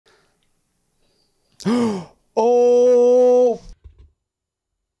Oh!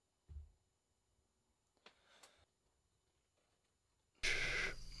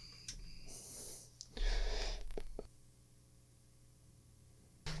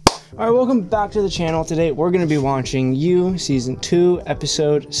 Alright, welcome back to the channel. Today we're going to be watching You Season 2,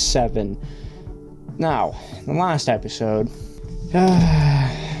 Episode 7. Now, in the last episode,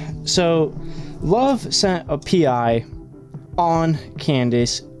 so Love sent a PI on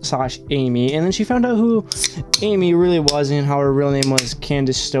Candace / Amy, and then she found out who Amy really was and how her real name was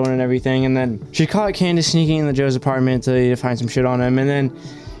Candace Stone and everything, and then she caught Candace sneaking into Joe's apartment to find some shit on him, and then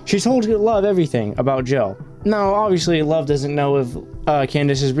she told Love everything about Joe. Now, obviously, Love doesn't know if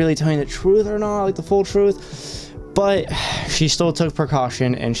Candace is really telling the truth or not, like the full truth, but she still took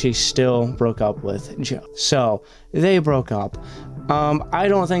precaution and she still broke up with Joe. So, they broke up. I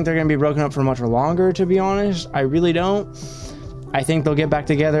don't think they're going to be broken up for much longer, to be honest. I really don't. I think they'll get back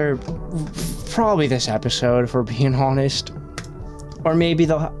together probably this episode, if we're being honest. Or maybe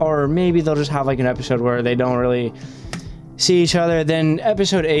they'll just have like an episode where they don't really see each other. Then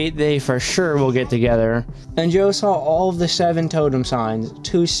episode 8, they for sure will get together. And Joe saw all of the 7 totem signs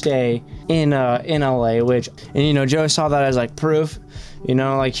to stay in LA, and you know, Joe saw that as like proof, you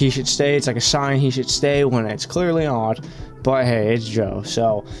know, like he should stay. It's like a sign he should stay when it's clearly not. But hey, it's Joe.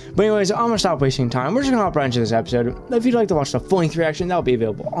 So, but anyways, I'm gonna stop wasting time. We're just gonna hop right into this episode. If you'd like to watch the full-length reaction, that'll be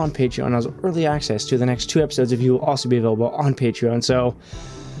available on Patreon as early access to the next 2 episodes. If you will also be available on Patreon. So,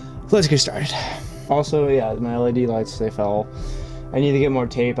 let's get started. Also, yeah, my LED lights, they fell. I need to get more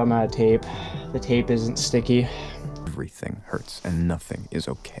tape. I'm out of tape. The tape isn't sticky. Everything hurts and nothing is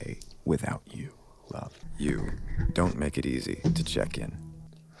okay without you, love. You don't make it easy to check in.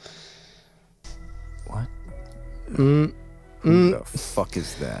 What? Who the fuck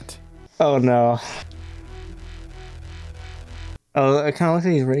is that? Oh no. Oh, it kind of looks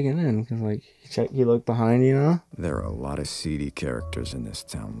like he's breaking in, because like, he looked behind, you know? There are a lot of seedy characters in this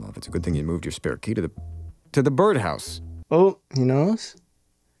town, love. It's a good thing you moved your spare key to the birdhouse. Oh, he knows?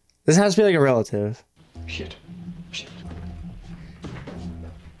 This has to be like a relative. Shit.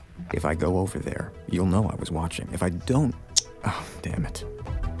 If I go over there, you'll know I was watching. If I don't, oh, damn it.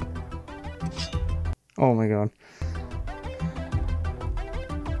 Oh my god.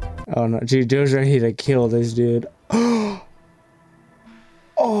 Oh no, dude, Joe's ready to kill this dude.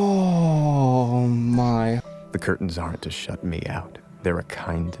 Oh my. The curtains aren't to shut me out. They're a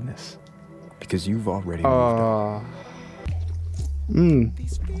kindness. Because you've already moved on. No.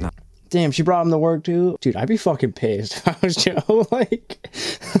 Damn, she brought him to work too? Dude, I'd be fucking pissed if I was Joe. Like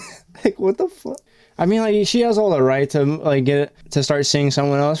what the fuck? I mean, like, she has all the right to, like, to start seeing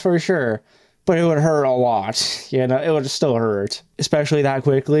someone else for sure. But it would hurt a lot. You know, it would still hurt. Especially that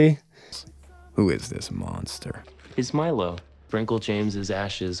quickly. Who is this monster? It's Milo. Sprinkled James's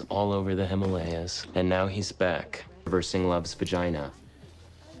ashes all over the Himalayas. And now he's back, reversing Love's vagina.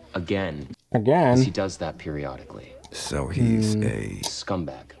 Again. Again? He does that periodically. So he's a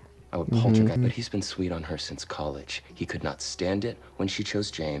scumbag. I would poltergeist, but he's been sweet on her since college. He could not stand it when she chose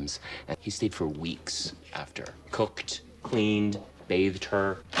James, and he stayed for weeks after. Cooked, cleaned, bathed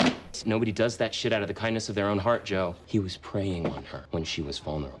her. Nobody does that shit out of the kindness of their own heart, Joe. He was preying on her when she was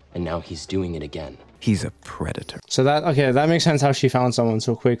vulnerable, and now he's doing it again. He's a predator. So that makes sense how she found someone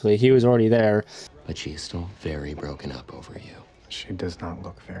so quickly. He was already there. But she is still very broken up over you. She does not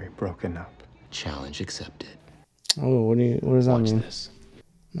look very broken up. Challenge accepted. Oh, what does that mean? Watch this.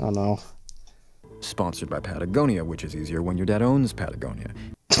 Oh no. Sponsored by Patagonia, which is easier when your dad owns Patagonia.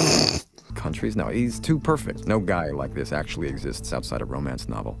 Countries? No, he's too perfect. No guy like this actually exists outside a romance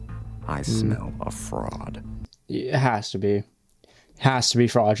novel. I smell a fraud. It has to be. It has to be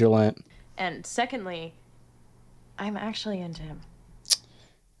fraudulent. And secondly, I'm actually into him.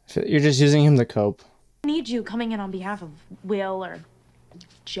 You're just using him to cope. I need you coming in on behalf of Will or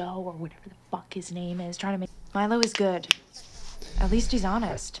Joe or whatever the fuck his name is, trying to make... Milo is good. At least he's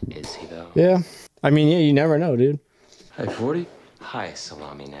honest. Is he, though? Yeah. I mean, yeah, you never know, dude. Hi, 40. Hi,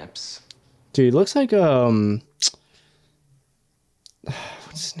 salami nips. Dude, he looks like, what's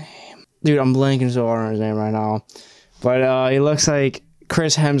his name? Dude, I'm blanking so hard on his name right now. But, he looks like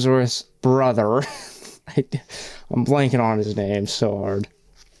Chris Hemsworth's brother. I'm blanking on his name so hard.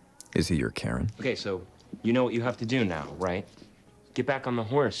 Is he your Karen? Okay, so you know what you have to do now, right? Get back on the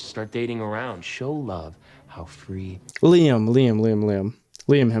horse. Start dating around. Show love. How free. Liam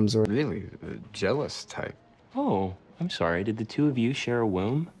Hemsworth. Really? The jealous type. Oh, I'm sorry. Did the two of you share a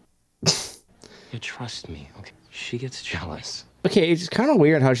womb? You trust me, okay? She gets jealous. Okay, it's kind of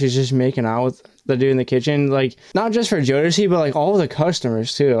weird how she's just making out with the dude in the kitchen. Like, not just for Joe to see, but like all of the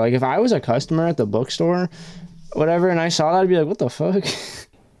customers too. Like, if I was a customer at the bookstore, whatever, and I saw that, I'd be like, what the fuck?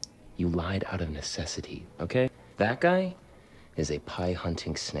 You lied out of necessity, okay? That guy is a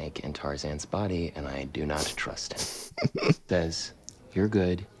pie-hunting snake in Tarzan's body, and I do not trust him. Says, you're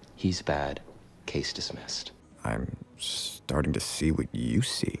good, he's bad, case dismissed. I'm starting to see what you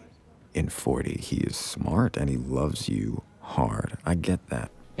see. In 40, he is smart and he loves you hard. I get that.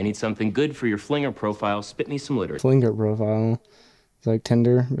 I need something good for your flinger profile. Spit me some literature. Flinger profile. It's like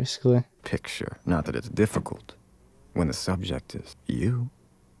Tinder, basically. Picture. Not that it's difficult. When the subject is you.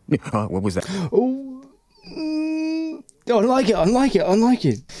 What was that? Oh. Unlike it, unlike it, unlike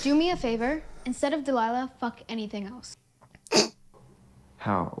it. Do me a favor. Instead of Delilah, fuck anything else.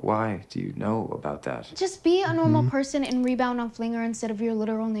 How? Why do you know about that? Just be a normal person and rebound on Flinger instead of your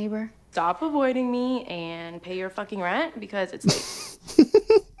literal neighbor. Stop avoiding me and pay your fucking rent because it's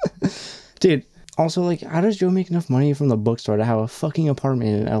late. Dude, also, like, how does Joe make enough money from the bookstore to have a fucking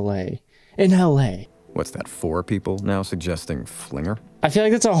apartment in LA? In LA. What's that, 4 people now suggesting flinger? I feel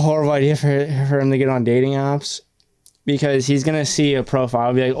like that's a horrible idea for him to get on dating apps. Because he's gonna see a profile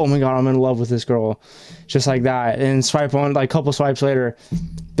and be like, oh my god, I'm in love with this girl. Just like that. And swipe on, like, a couple swipes later,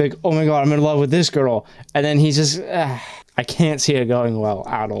 be like, oh my god, I'm in love with this girl. And then he's just, I can't see it going well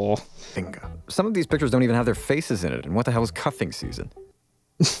at all. Bingo. Some of these pictures don't even have their faces in it. And what the hell is cuffing season?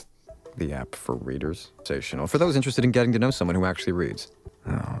 The app for readers. Sensational. For those interested in getting to know someone who actually reads.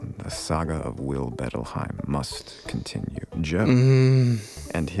 Oh, the saga of Will Bettelheim must continue. Joe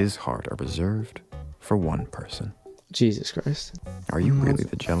and his heart are reserved for one person. Jesus Christ. Are you really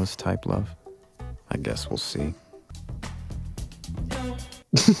the jealous type, love? I guess we'll see.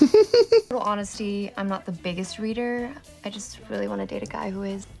 Total honesty, I'm not the biggest reader. I just really want to date a guy who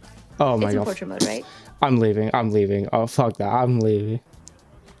is. Oh my It's in god. portrait mode, right? I'm leaving. I'm leaving. Oh, fuck that. I'm leaving.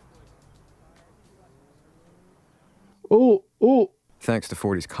 Oh, oh. Thanks to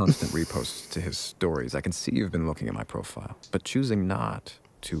 40's constant reposts to his stories, I can see you've been looking at my profile, but choosing not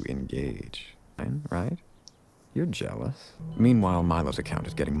to engage, right? You're jealous. Meanwhile, Milo's account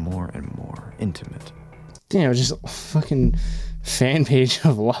is getting more and more intimate. Damn, just a fucking fan page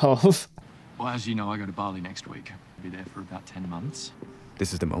of love. Well, as you know, I go to Bali next week. I'll be there for about 10 months.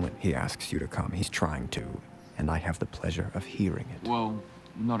 This is the moment he asks you to come. He's trying to, and I have the pleasure of hearing it. Well,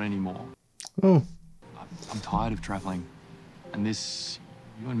 not anymore. Oh. I'm tired of traveling. And this,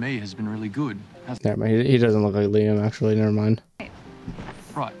 you and me, has been really good. Never mind. He doesn't look like Liam, actually. Never mind.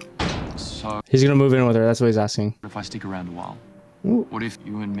 Right. So, He's gonna move in with her. That's what he's asking. if I stick around a while? Ooh. What if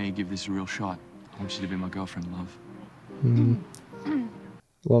you and me give this a real shot? I want you to be my girlfriend, love.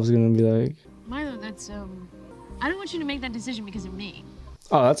 Love's gonna be like, Milo, that's, I don't want you to make that decision because of me.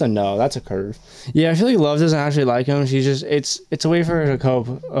 oh, that's a no. That's a curve. Yeah, I feel like Love doesn't actually like him. She's just, it's a way for her to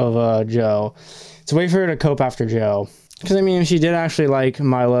cope of Joe. It's a way for her to cope after Joe. Because, I mean, if she did actually like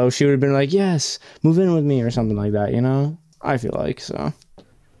Milo, she would have been like, yes, move in with me or something like that, you know? I feel like, so.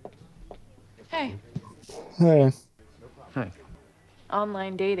 Hey, Hey. Hi.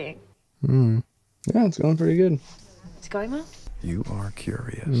 online dating. Yeah, it's going pretty good. It's going well? You are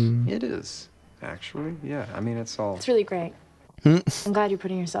curious. It is, actually. Yeah, I mean, it's all... It's really great. I'm glad you're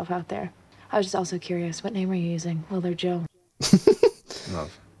putting yourself out there. I was just also curious, what name are you using? Will or Joe?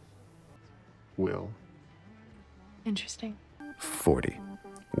 Love. Will. Interesting. 40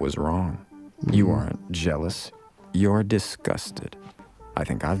 was wrong. You aren't jealous. You're disgusted. I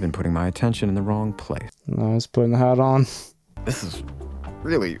think I've been putting my attention in the wrong place. No, he's putting the hat on. This is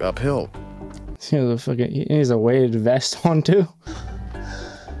really uphill. He has a weighted vest on, too.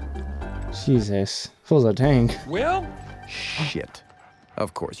 Jesus. Fills a tank. Will? Shit.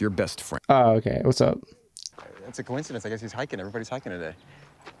 Of course, your best friend. Oh, okay. What's up? It's a coincidence. I guess he's hiking. Everybody's hiking today.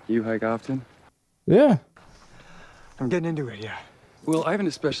 You hike often? Yeah. I'm getting into it, yeah. Well, I have an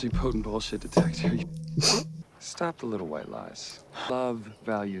especially potent bullshit detector. Stop the little white lies. Love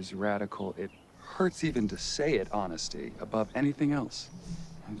values radical, it hurts even to say it, honesty above anything else.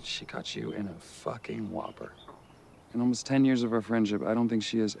 And she got you in a fucking whopper. In almost 10 years of our friendship, I don't think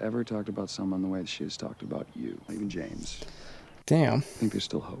she has ever talked about someone the way that she has talked about you. Even James. Damn. I think there's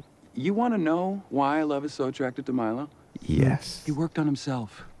still hope. You want to know why Love is so attracted to Milo? Yes. He worked on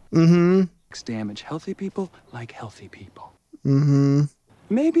himself. Mm-hmm. Damage healthy people like healthy people. Mm-hmm.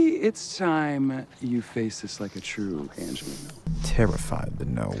 Maybe it's time you face this like a true Angelino. Terrified to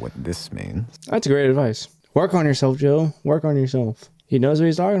know what this means. That's great advice. Work on yourself, Joe. Work on yourself. He knows what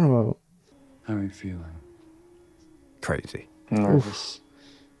he's talking about. How are you feeling? Crazy. Nervous.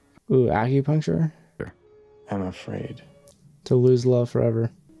 Ooh, acupuncture? I'm afraid To lose love forever.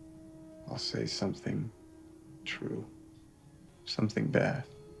 I'll say something true. Something bad.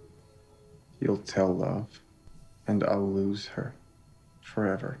 You'll tell Love, and I'll lose her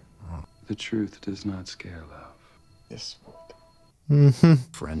forever. The truth does not scare Love. This would.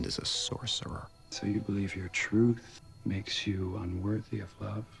 Friend is a sorcerer. So you believe your truth makes you unworthy of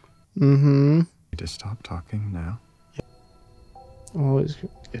love? Need to stop talking now. Always.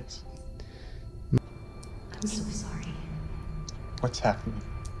 Yes. I'm so sorry. What's happening?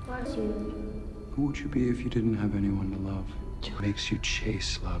 Who would you be if you didn't have anyone to love? What makes you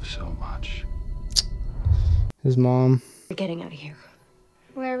chase love so much? His mom. We're getting out of here.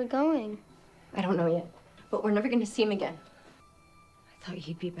 Where are we going? I don't know yet, but we're never gonna see him again. I thought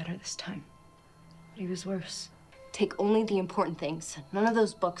he'd be better this time, but he was worse. Take only the important things, none of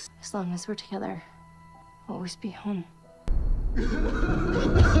those books. As long as we're together, we'll always be home.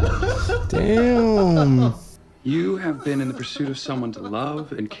 Damn. You have been in the pursuit of someone to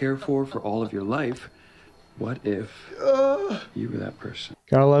love and care for all of your life. What if you were that person?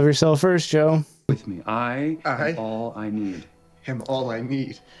 Gotta love yourself first, Joe. With me, I am all I need. Am all I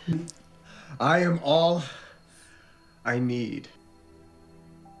need. I am all I need.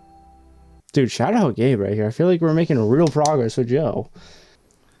 Dude, shout out Gabe right here. I feel like we're making real progress with Joe.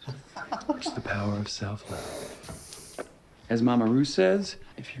 It's the power of self-love. As Mama Ruth says,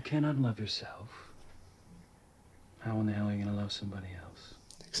 if you cannot love yourself, how in the hell are you gonna love somebody else?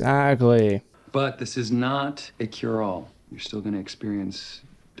 Exactly. But this is not a cure-all. You're still gonna experience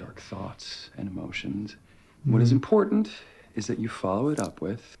dark thoughts and emotions. What is important is that you follow it up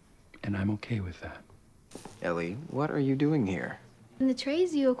with, and I'm okay with that. Ellie, what are you doing here? In the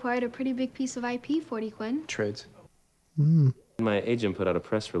trades, you acquired a pretty big piece of IP, 40 Quinn. Trades. My agent put out a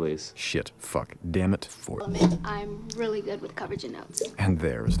press release. Shit, fuck, damn it, I'm really good with coverage and notes. And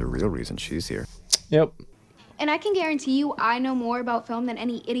there is the real reason she's here. Yep. And I can guarantee you I know more about film than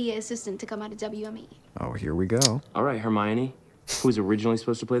any idiot assistant to come out of WME. Oh, here we go. All right, Hermione, who was originally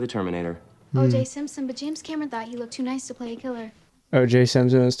supposed to play the Terminator. O.J. Simpson, but James Cameron thought he looked too nice to play a killer. O.J.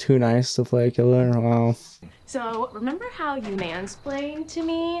 Simpson was too nice to play a killer. Wow. So, remember how you mansplained to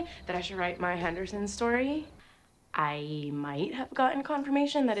me that I should write my Henderson story? I might have gotten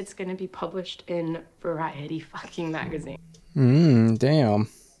confirmation that it's gonna be published in Variety fucking magazine. Damn.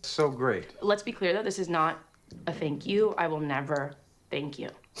 So great. Let's be clear though, this is not a thank you. I will never thank you.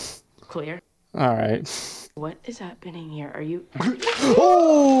 Clear? All right. What is happening here? Are you...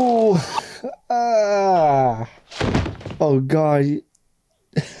 Oh! Oh, God.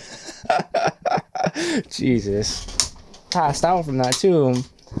 Jesus. Passed out from that, too.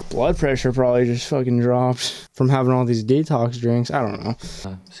 Blood pressure probably just fucking dropped from having all these detox drinks. I don't know.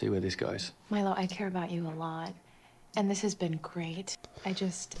 See you with these guys. Milo, I care about you a lot, and this has been great.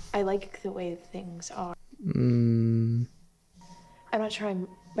 I like the way things are. I'm not sure I'm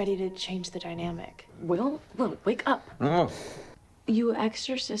ready to change the dynamic. Will, wake up. Oh. You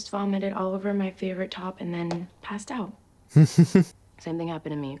exorcist vomited all over my favorite top and then passed out. Same thing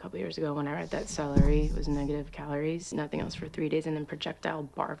happened to me a couple years ago when I read that celery was negative calories, nothing else for 3 days, and then projectile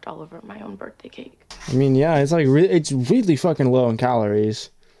barfed all over my own birthday cake. I mean, yeah, it's like it's really fucking low in calories.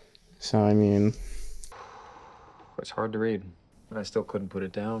 So, I mean... It's hard to read, and I still couldn't put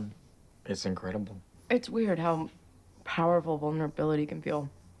it down. It's incredible. It's weird how powerful vulnerability can feel.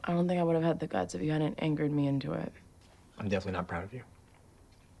 I don't think I would have had the guts if you hadn't angered me into it. I'm definitely not proud of you.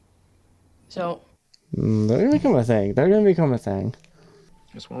 So... they're gonna become a thing. They're gonna become a thing.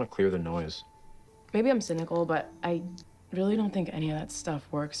 I just want to clear the noise. Maybe I'm cynical, but I really don't think any of that stuff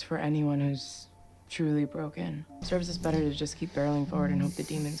works for anyone who's truly broken. It serves us better to just keep barreling forward and hope the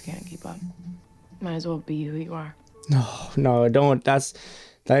demons can't keep up. Might as well be who you are. No, don't. That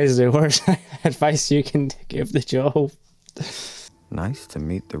is the worst advice you can give to Joe. Nice to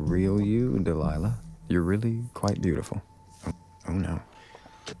meet the real you, Delilah. You're really quite beautiful. Oh no.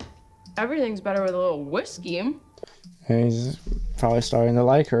 Everything's better with a little whiskey. And he's probably starting to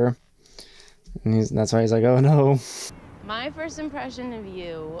like her. And that's why he's like, oh no. My first impression of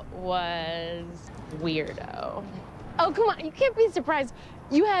you was weirdo. Oh, come on, you can't be surprised.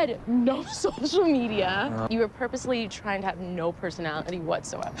 You had no social media. You were purposely trying to have no personality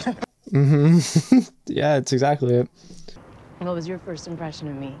whatsoever. Yeah, it's exactly it. What was your first impression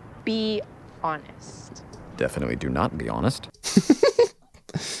of me? Be honest. Definitely do not be honest.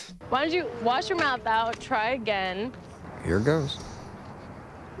 Why don't you wash your mouth out, try again. Here goes.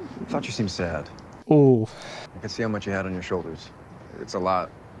 I thought you seemed sad. Ooh. I could see how much you had on your shoulders. It's a lot.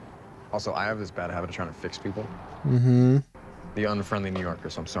 Also, I have this bad habit of trying to fix people. The unfriendly New Yorker,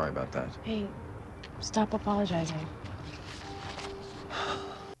 so I'm sorry about that. Hey, stop apologizing.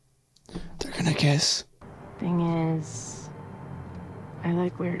 They're gonna kiss. Thing is, I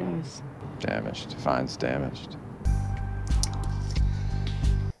like weirdos. Damaged. Finds damaged.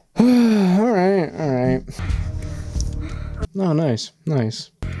 Alright. Oh, nice.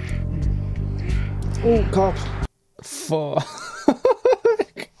 Oh, cops. Fuck.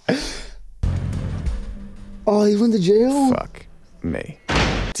 Oh, he went to jail? Fuck me.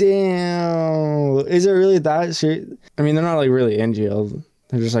 Damn. Is it really that serious? I mean, they're not like really in jail.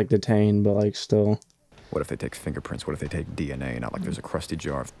 They're just like detained, but like still. What if they take fingerprints? What if they take DNA? Not like there's a crusty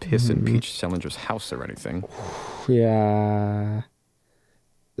jar of piss in Peach Sellinger's house or anything. Yeah.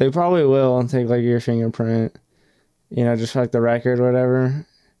 They probably will take like your fingerprint. You know, just like the record or whatever.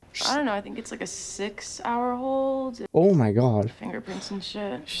 I don't know. I think it's like a 6-hour hold. Oh my god. Fingerprints and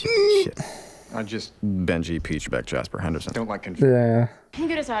shit. Shit. I just Benji, Peachbeck, Jasper Henderson. don't like confusion. Yeah. Can you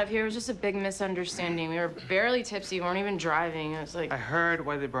get us out of here? It was just a big misunderstanding. We were barely tipsy. We weren't even driving. It was like... I heard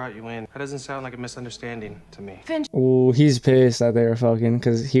why they brought you in. That doesn't sound like a misunderstanding to me. Finch. Oh, he's pissed that they were fucking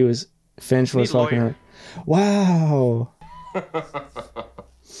because Finch was fucking her. Wow.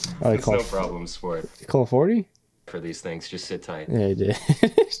 Oh, It's no problem, sport. You call 40? For these things, just sit tight. Yeah, he did.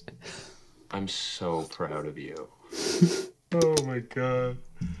 I'm so proud of you. Oh my god.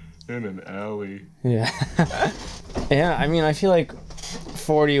 In an alley. Yeah. Yeah, I mean, I feel like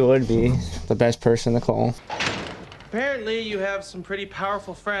 40 would be the best person to call. Apparently, you have some pretty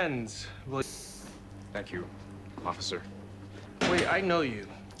powerful friends. Well, Thank you, officer. wait, I know you.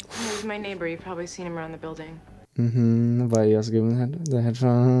 He's my neighbor. You've probably seen him around the building. But you also give him the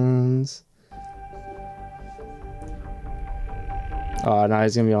headphones. Oh, now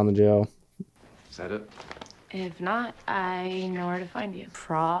he's gonna be on the jail. Is that it? If not, I know where to find you.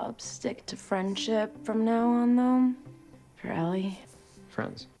 Props stick to friendship from now on, though. For Ellie.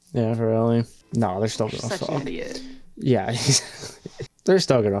 Friends. Yeah, for Ellie. No, they're still You're gonna such fuck. an idiot. Yeah, they're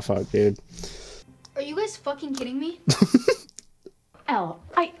still gonna fuck, dude. Are you guys fucking kidding me? Elle,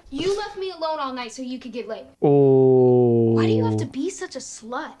 You left me alone all night so you could get laid. Oh. Why do you have to be such a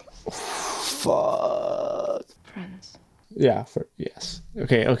slut? Fuck. Friends. Yeah, yes.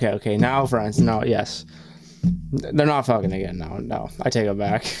 Okay. Now, friends. No, yes. They're not fucking again. No. I take it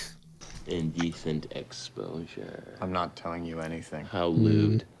back. Indecent exposure. I'm not telling you anything. How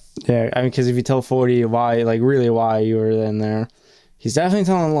lewd. Yeah, I mean, because if you tell 40 why, like, really why you were in there, he's definitely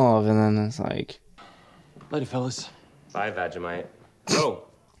telling love, and then it's like... Later, fellas. Bye, Vegemite. Oh.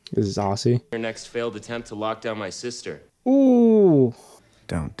 This is Aussie. Your next failed attempt to lock down my sister. Ooh.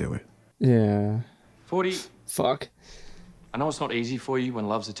 Don't do it. Yeah. 40. Fuck. I know it's not easy for you when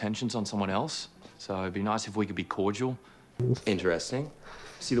love's attention's on someone else, so it'd be nice if we could be cordial. Interesting.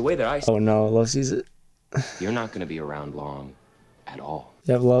 See, the way that I... Oh no, Love sees it. You're not going to be around long at all.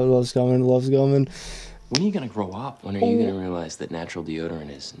 Yep, love's coming. When are you going to grow up? When are you going to realize that natural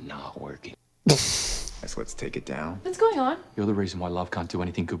deodorant is not working? Guess let's take it down. What's going on? You're the reason why love can't do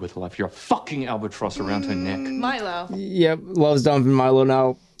anything good with her life. You're a fucking albatross around her neck. Milo. Yep, Love's dumping Milo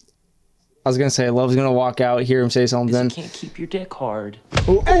now. I was gonna say, Love's gonna walk out, hear him say something. You can't keep your dick hard.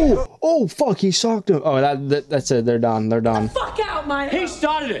 Oh, fuck, he socked him. Oh, that's it, they're done. Fuck out, Milo. He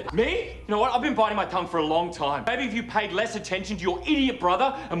started it. Me? You know what? I've been biting my tongue for a long time. Maybe if you paid less attention to your idiot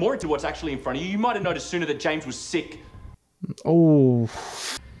brother and more to what's actually in front of you, you might have noticed sooner that James was sick. Oh.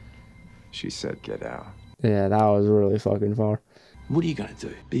 She said get out. Yeah, that was really fucking far. What are you gonna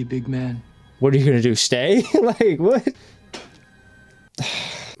do? Be a big man? What are you gonna do, stay? Like, what?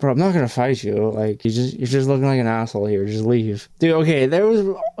 Bro, I'm not gonna fight you. Like, you're just looking like an asshole here. Just leave. Dude, okay, there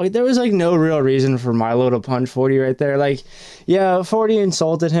was like no real reason for Milo to punch 40 right there. Like, yeah, 40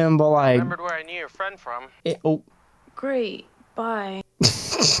 insulted him, but like... Remembered where I knew your friend from. Great. Bye.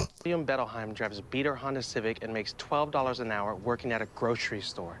 William Bettelheim drives a beater Honda Civic and makes $12 an hour working at a grocery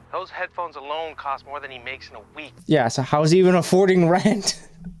store. Those headphones alone cost more than he makes in a week. Yeah, so how's he even affording rent?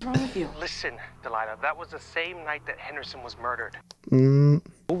 What's wrong with you? Listen, Delilah, that was the same night that Henderson was murdered. Mm.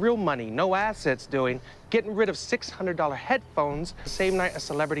 No real money, no assets doing, getting rid of $600 headphones the same night a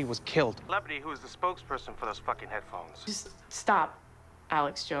celebrity was killed. Celebrity who is the spokesperson for those fucking headphones. Just stop,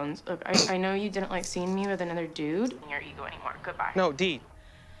 Alex Jones. Look, I know you didn't like seeing me with another dude. Your ego anymore. Goodbye. No, Dee.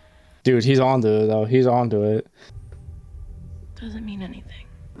 Dude, he's onto it, though. He's onto it. Doesn't mean anything.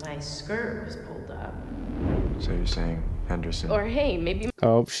 My skirt was pulled up. So you're saying Henderson? Or hey, maybe...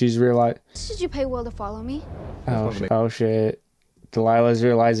 Oh, she's realized... Did you pay Will to follow me? Oh, shit. Delilah's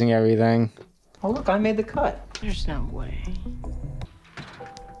realizing everything. Oh, look, I made the cut. There's no way.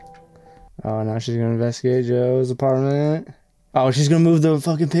 Oh, now she's gonna investigate Joe's apartment. Oh, she's gonna move the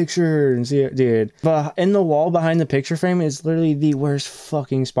fucking picture and see it, dude. But in the wall behind the picture frame is literally the worst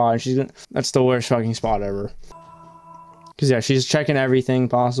fucking spot. That's the worst fucking spot ever. Cause yeah, she's checking everything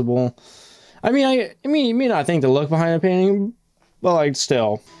possible. I mean, you may not think to look behind the painting, but like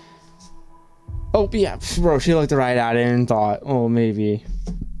still. Oh yeah, bro, she looked right at it and thought, oh maybe.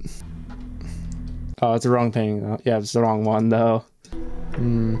 Oh, it's the wrong painting though. Yeah, it's the wrong one though.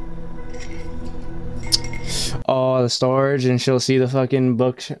 Oh, the storage, and she'll see the fucking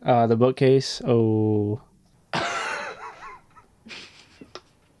book, the bookcase. Oh.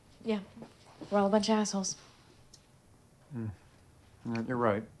 We're all a bunch of assholes. You're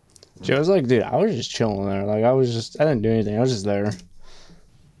right. Joe's like, dude, I was just chilling there. Like, I didn't do anything. I was just there.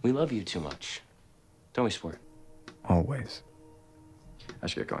 We love you too much. Don't we, sport? Always. I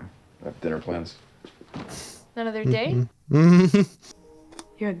should get going. I have dinner plans. Another day? Mm-hmm.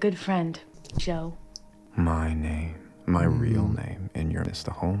 You're a good friend, Joe. My name, my real name, and you're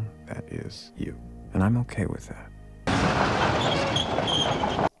the home, that is you. And I'm okay with that.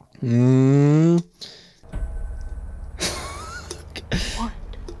 What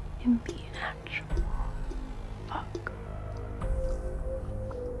can be an actual fuck?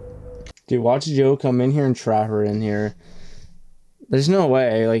 Dude, watch Joe come in here and trap her in here. There's no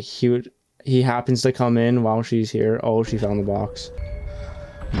way, like, he happens to come in while she's here. Oh, she found the box.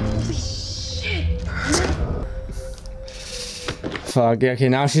 Holy shit! Fuck, yeah, okay,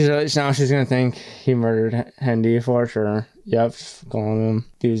 now she's gonna think he murdered Hendy for sure. Yep, calling him.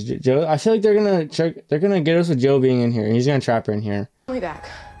 Dude, Joe, I feel like they're gonna get us with Joe being in here. He's gonna trap her in here. I'll be back.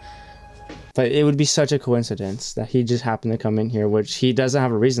 But it would be such a coincidence that he just happened to come in here, which he doesn't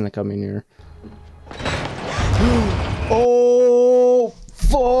have a reason to come in here. Oh,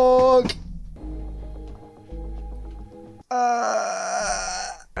 fuck!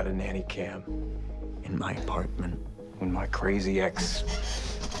 Got a nanny cam in my apartment when my crazy ex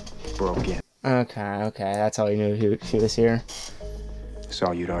broke in. Okay, that's how he knew she was here.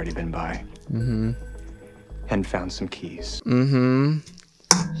 Saw you'd already been by. Mm-hmm. And found some keys. Mm-hmm.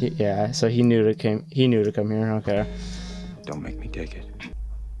 Yeah, so he knew to come here, okay. Don't make me take it.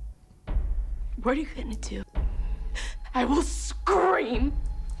 What are you gonna do? I will scream.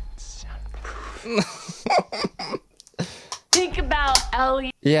 Think about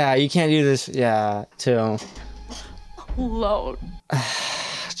Ellie Yeah, you can't do this, yeah, too. alone.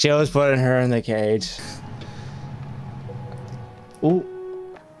 Joe's putting her in the cage. Ooh,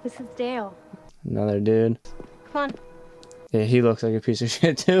 This is Dale. another dude. Come on. Yeah, he looks like a piece of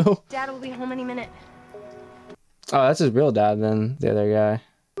shit, too. Dad will be home any minute. Oh, that's his real dad, then, the other guy.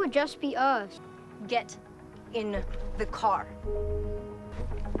 It would just be us. Get in the car.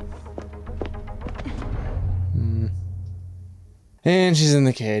 And she's in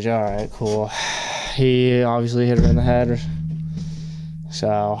the cage. All right, cool. He obviously hit her in the head. So,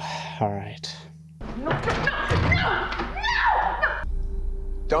 all right.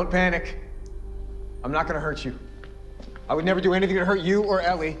 Don't panic. I'm not gonna hurt you. I would never do anything to hurt you or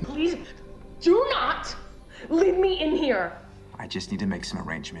Ellie. Please do not leave me in here. I just need to make some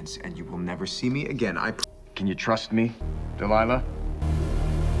arrangements, and you will never see me again. Can you trust me, Delilah?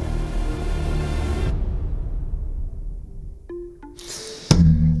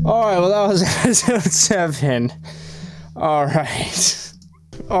 All right, well, that was episode 7. All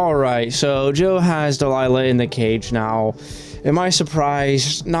right, so Joe has Delilah in the cage now. Am I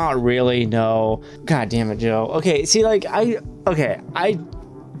surprised? Not really, no. God damn it, Joe. Okay, see, like, my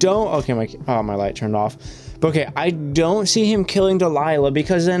light turned off. But okay, I don't see him killing Delilah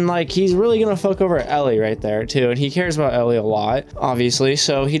because then, like, he's really gonna fuck over Ellie right there too, and he cares about Ellie a lot, obviously,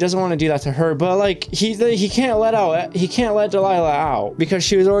 so he doesn't want to do that to her. But like, he can't let Delilah out because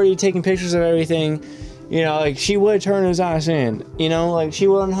she was already taking pictures of everything. You know, like, she would turn his ass in. You know, like, she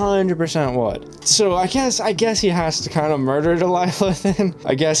 100% would. So I guess he has to kind of murder Delilah then.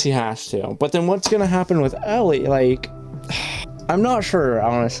 I guess he has to. But then what's gonna happen with Ellie? Like, I'm not sure,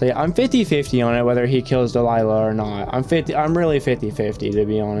 honestly. I'm 50-50 on it, whether he kills Delilah or not. I'm really 50-50, to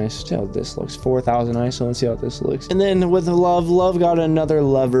be honest. See how this looks. 4,000 ISO. Let's see how this looks. And then with Love got another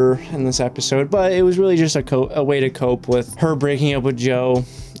lover in this episode, but it was really just a way to cope with her breaking up with Joe.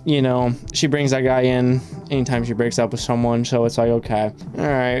 You know, she brings that guy in anytime she breaks up with someone, so it's like, okay. All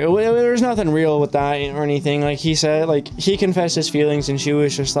right, there's nothing real with that or anything. Like he said, like, he confessed his feelings, and she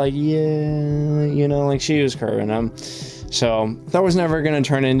was just like, yeah, you know, like, she was curving him. So that was never going to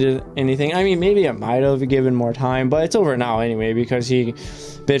turn into anything. I mean, maybe it might have given more time, but it's over now anyway, because he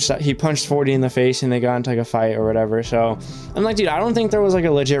punched 40 in the face and they got into like a fight or whatever. So I'm like, dude, I don't think there was like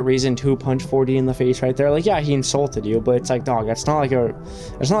a legit reason to punch 40 in the face right there. Like, yeah, he insulted you, but it's like, dog, it's not like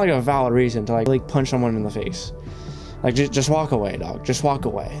a valid reason to like punch someone in the face. Like, just walk away, dog. Just walk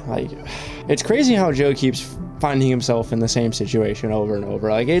away. Like, it's crazy how Joe keeps finding himself in the same situation over and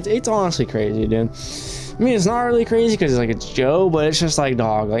over. Like, it's honestly crazy, dude. I mean, it's not really crazy because it's Joe, but it's just like,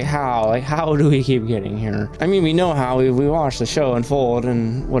 dog, like, how do we keep getting here? I mean, we know how, we watched the show unfold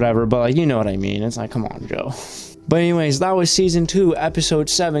and whatever, but like, you know what I mean. It's like, come on, Joe. But anyways, that was season 2, episode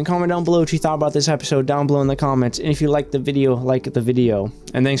 7. Comment down below what you thought about this episode down below in the comments. And if you liked the video, like the video.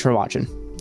 And thanks for watching.